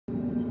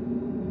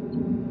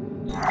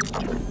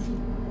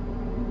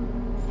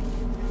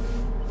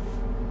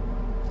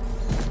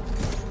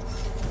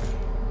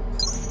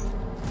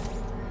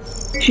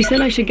She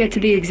said I should get to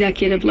the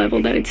executive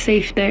level, that it's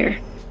safe there.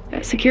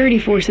 Security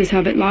forces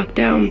have it locked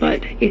down,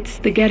 but it's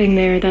the getting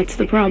there that's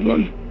the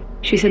problem.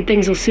 She said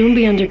things will soon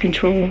be under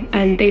control,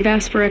 and they've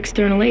asked for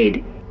external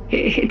aid.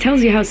 It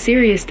tells you how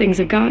serious things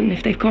have gotten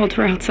if they've called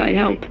for outside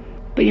help.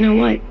 But you know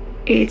what?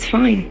 It's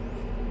fine.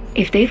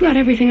 If they've got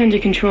everything under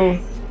control,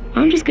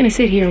 I'm just gonna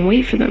sit here and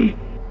wait for them.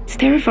 It's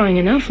terrifying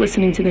enough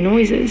listening to the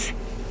noises,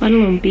 let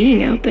alone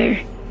being out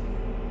there.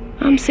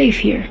 I'm safe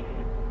here.